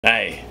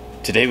Aye,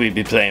 today we'd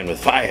be playing with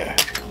fire.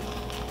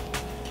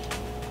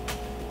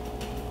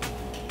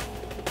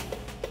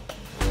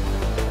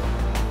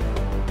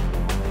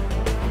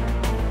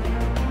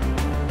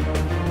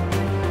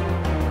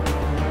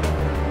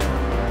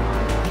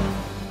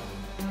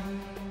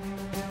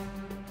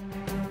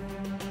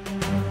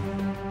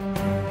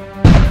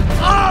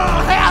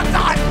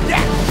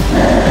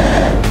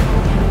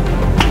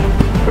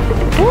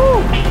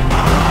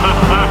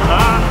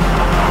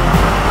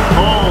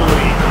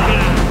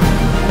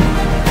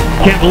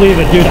 Can't believe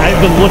it, dude. I've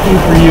been looking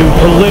for you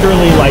for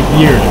literally like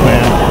years,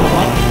 man.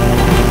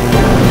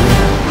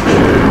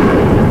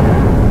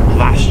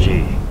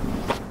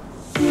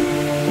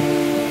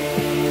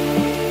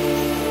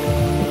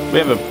 We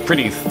have a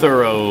pretty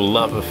thorough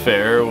love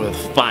affair with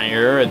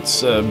fire.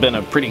 It's been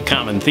a pretty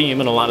common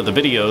theme in a lot of the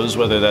videos,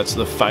 whether that's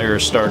the Fire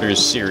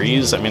Starters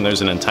series. I mean,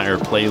 there's an entire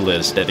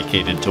playlist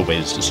dedicated to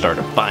ways to start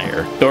a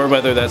fire. Or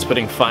whether that's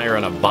putting fire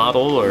in a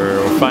bottle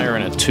or fire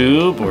in a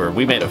tube, or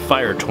we made a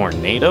fire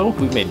tornado.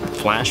 We made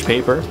flash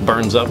paper,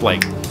 burns up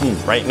like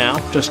right now,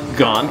 just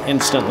gone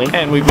instantly.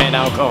 And we've made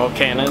alcohol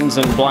cannons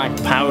and black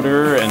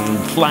powder and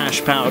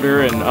flash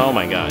powder and oh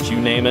my gosh, you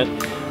name it.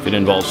 If it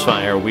involves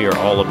fire, we are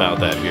all about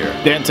that here.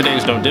 And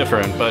today's no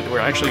different, but we're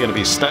actually going to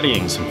be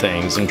studying some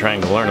things and trying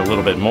to learn a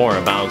little bit more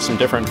about some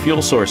different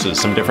fuel sources,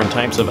 some different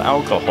types of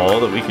alcohol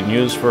that we can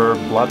use for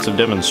lots of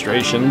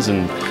demonstrations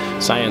and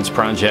science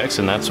projects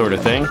and that sort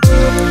of thing.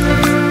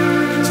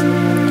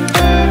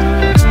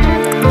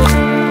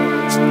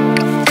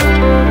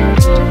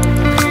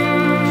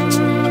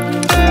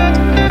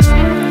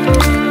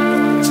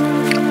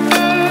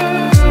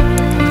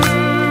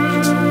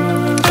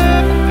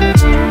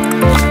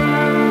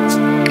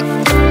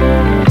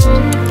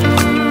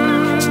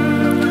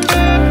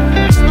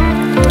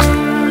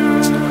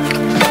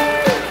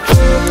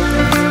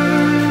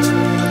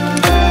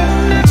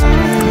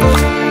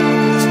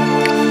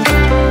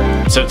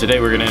 So today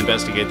we're going to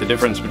investigate the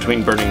difference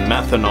between burning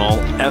methanol,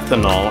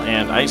 ethanol,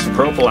 and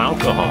isopropyl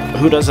alcohol.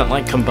 Who doesn't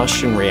like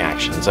combustion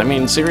reactions? I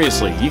mean,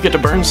 seriously, you get to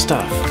burn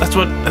stuff. That's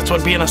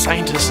what being a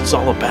scientist is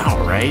all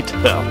about, right?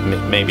 Well,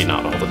 maybe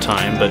not all the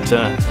time, but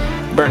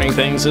burning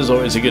things is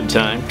always a good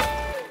time.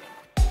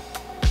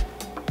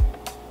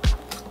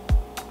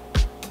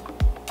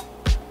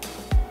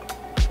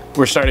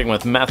 We're starting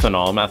with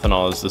methanol.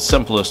 Methanol is the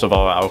simplest of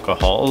all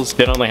alcohols.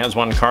 It only has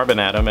one carbon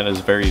atom and is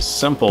a very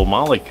simple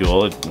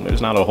molecule.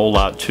 There's not a whole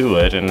lot to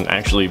it and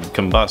actually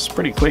combusts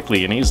pretty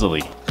quickly and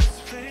easily.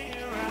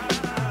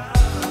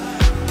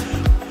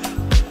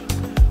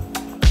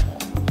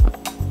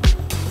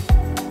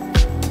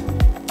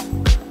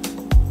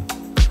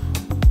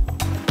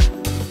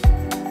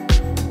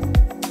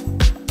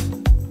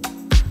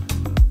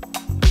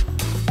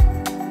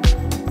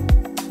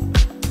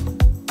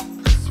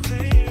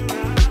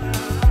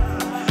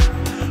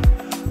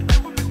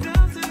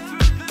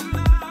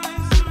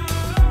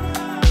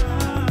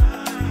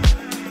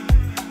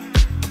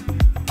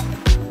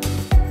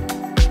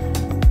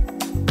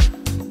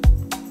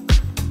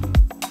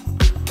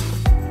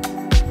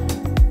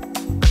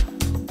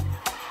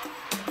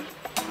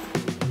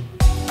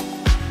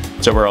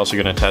 So we're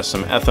also going to test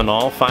some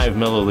ethanol, 5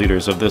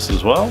 milliliters of this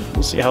as well.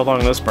 We'll see how long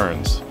this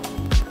burns.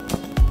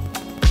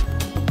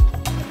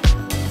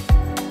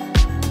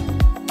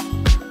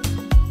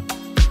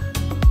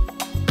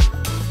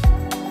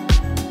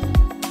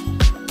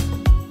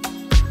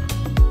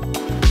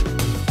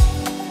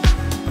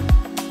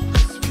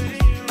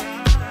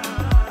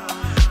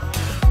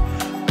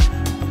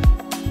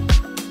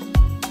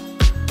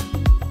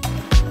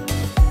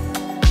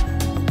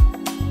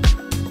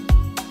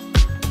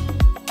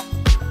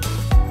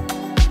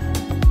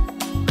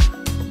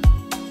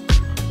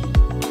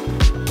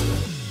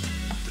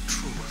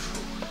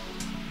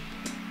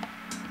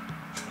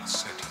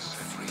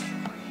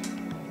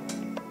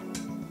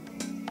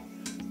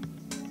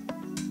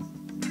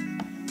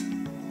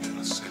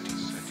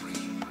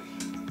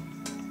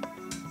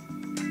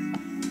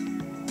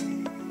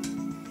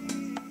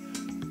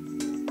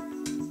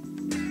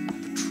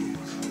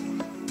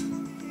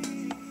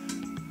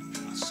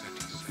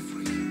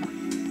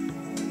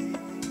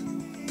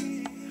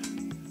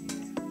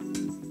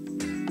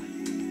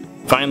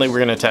 Finally, we're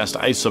going to test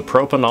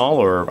isopropanol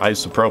or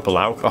isopropyl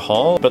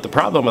alcohol, but the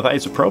problem with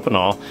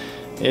isopropanol,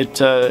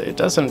 it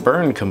doesn't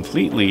burn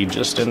completely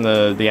just in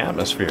the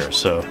atmosphere,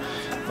 so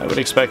I would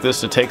expect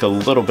this to take a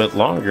little bit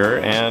longer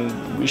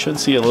and we should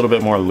see a little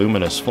bit more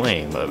luminous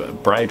flame, a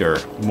brighter,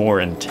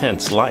 more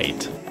intense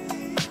light.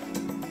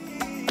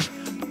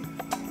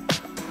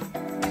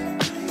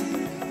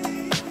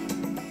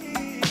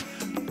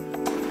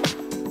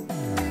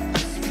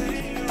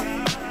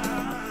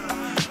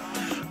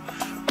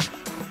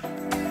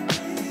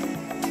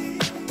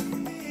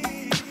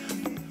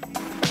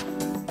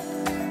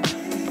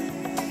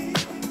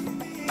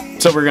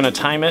 So we're going to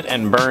time it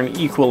and burn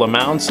equal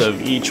amounts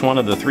of each one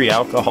of the 3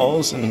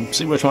 alcohols and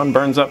see which one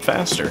burns up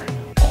faster.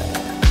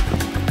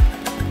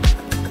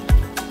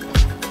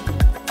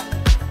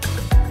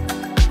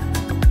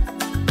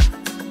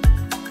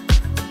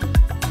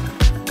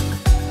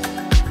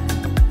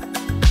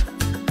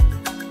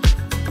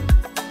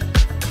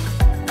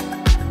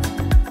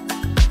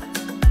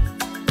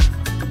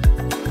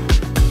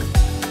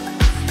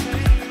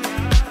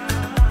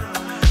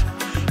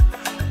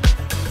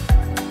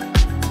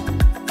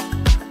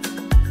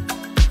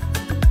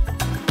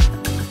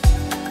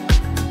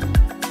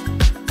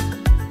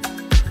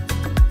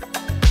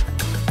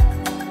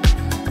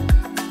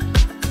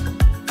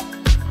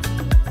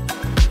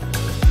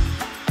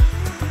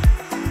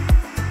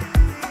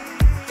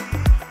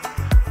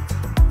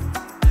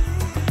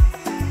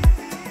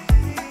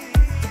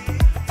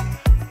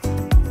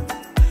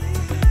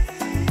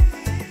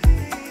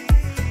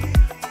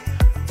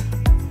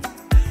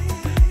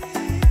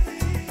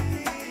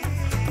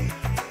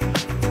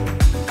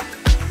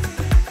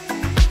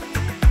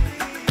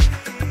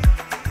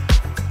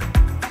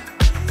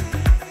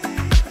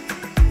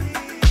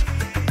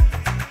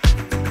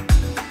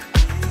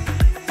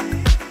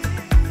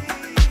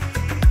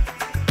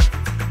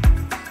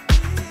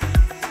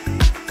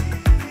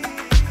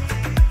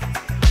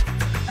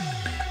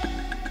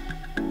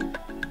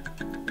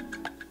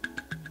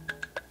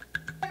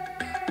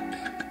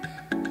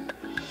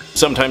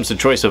 Sometimes the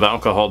choice of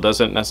alcohol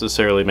doesn't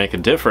necessarily make a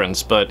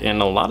difference, but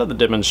in a lot of the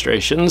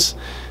demonstrations,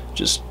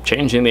 just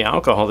changing the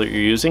alcohol that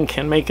you're using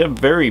can make a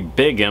very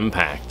big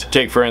impact.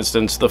 Take, for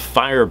instance, the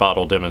fire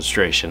bottle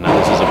demonstration. Now,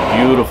 this is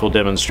a beautiful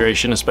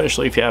demonstration,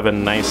 especially if you have a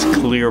nice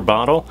clear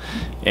bottle.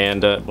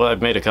 And, well,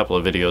 I've made a couple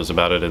of videos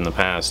about it in the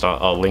past.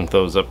 I'll link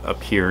those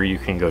up here. You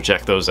can go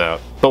check those out.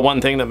 But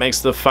one thing that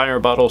makes the fire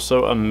bottle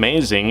so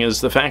amazing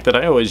is the fact that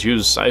I always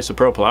use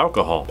isopropyl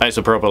alcohol.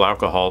 Isopropyl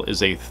alcohol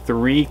is a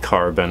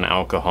 3-carbon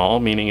alcohol,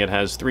 meaning it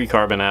has 3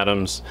 carbon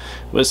atoms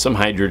with some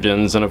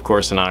hydrogens and, of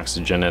course, an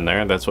oxygen in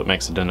there. That's what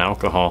makes it an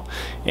alcohol.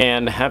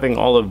 And having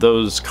all of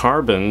those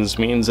carbons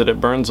means that it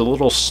burns a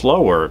little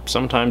slower,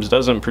 sometimes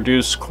doesn't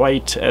produce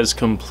quite as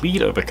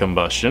complete of a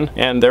combustion,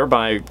 and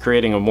thereby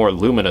creating a more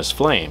luminous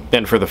flame.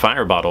 And for the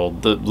fire bottle,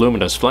 the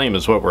luminous flame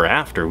is what we're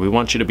after. We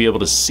want you to be able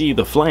to see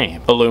the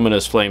flame. A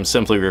luminous flame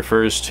simply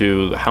refers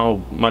to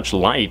how much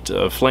light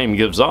a flame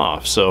gives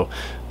off. So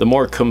the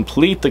more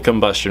complete the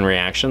combustion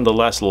reaction, the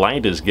less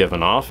light is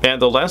given off,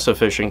 and the less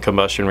efficient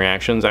combustion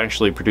reactions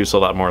actually produce a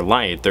lot more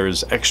light.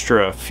 There's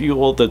extra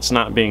fuel that's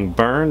not being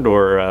burned,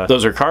 or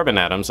those are carbon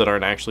atoms that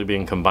aren't actually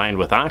being combined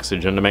with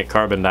oxygen to make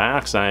carbon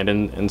dioxide,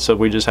 and so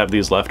we just have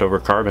these leftover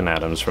carbon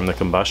atoms from the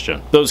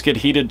combustion. Those get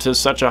heated to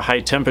such a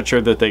high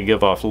temperature that they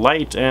give off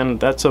light, and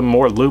that's a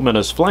more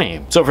luminous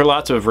flame. So for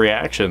lots of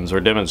reactions or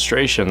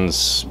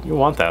demonstrations, you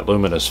want that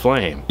luminous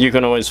flame. You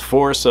can always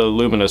force a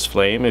luminous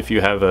flame if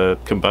you have a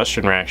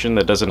combustion reaction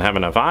that doesn't have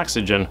enough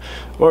oxygen,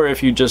 or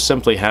if you just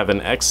simply have an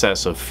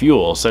excess of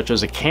fuel, such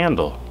as a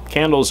candle.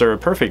 Candles are a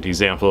perfect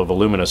example of a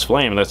luminous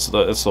flame. That's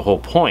the whole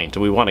point.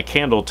 We want a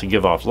candle to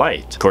give off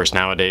light. Of course,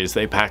 nowadays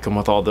they pack them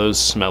with all those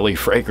smelly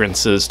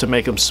fragrances to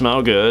make them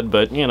smell good,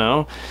 but you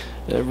know,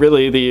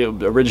 really the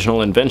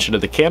original invention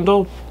of the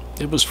candle,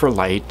 it was for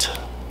light.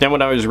 Then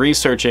when I was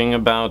researching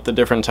about the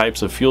different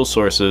types of fuel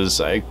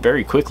sources, I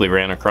very quickly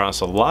ran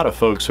across a lot of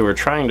folks who were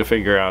trying to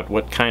figure out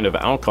what kind of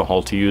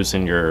alcohol to use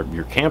in your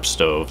camp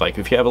stove. Like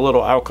if you have a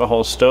little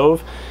alcohol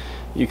stove,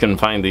 you can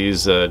find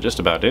these just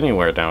about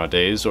anywhere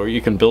nowadays, or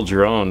you can build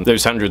your own.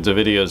 There's hundreds of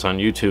videos on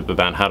YouTube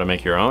about how to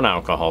make your own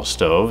alcohol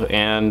stove,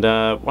 and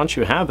once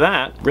you have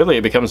that, really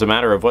it becomes a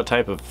matter of what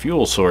type of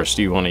fuel source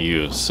do you want to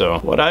use. So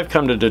what I've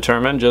come to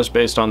determine, just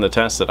based on the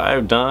tests that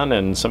I've done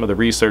and some of the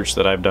research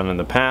that I've done in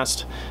the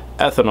past,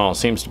 ethanol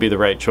seems to be the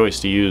right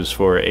choice to use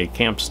for a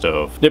camp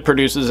stove. It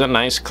produces a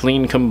nice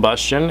clean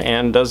combustion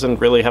and doesn't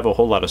really have a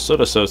whole lot of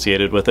soot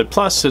associated with it.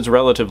 Plus, it's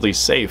relatively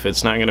safe.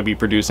 It's not going to be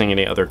producing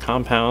any other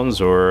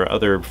compounds or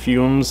other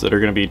fumes that are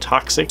going to be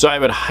toxic. So I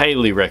would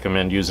highly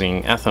recommend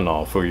using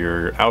ethanol for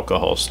your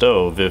alcohol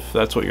stove if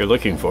that's what you're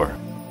looking for.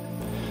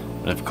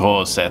 Of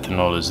course,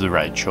 ethanol is the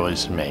right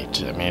choice,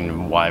 mate. I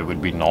mean, why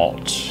would we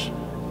not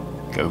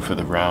go for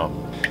the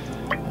rum?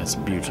 That's a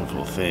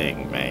beautiful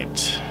thing,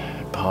 mate.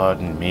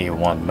 Pardon me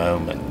one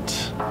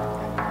moment.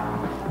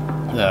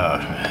 Oh,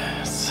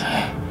 it's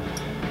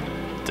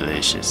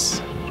delicious.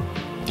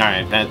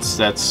 Alright, that's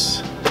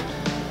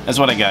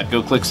what I got.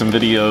 Go click some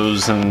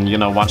videos and, you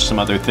know, watch some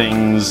other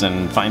things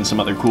and find some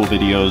other cool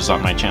videos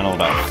on my channel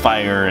about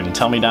fire, and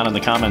tell me down in the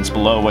comments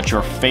below what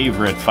your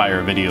favorite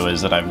fire video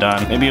is that I've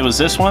done. Maybe it was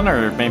this one,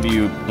 or maybe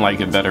you like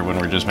it better when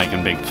we're just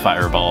making big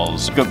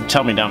fireballs. Go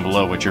tell me down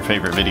below what your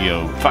favorite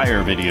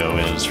fire video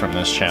is from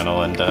this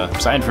channel, and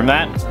aside from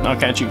that, I'll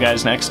catch you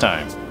guys next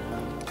time.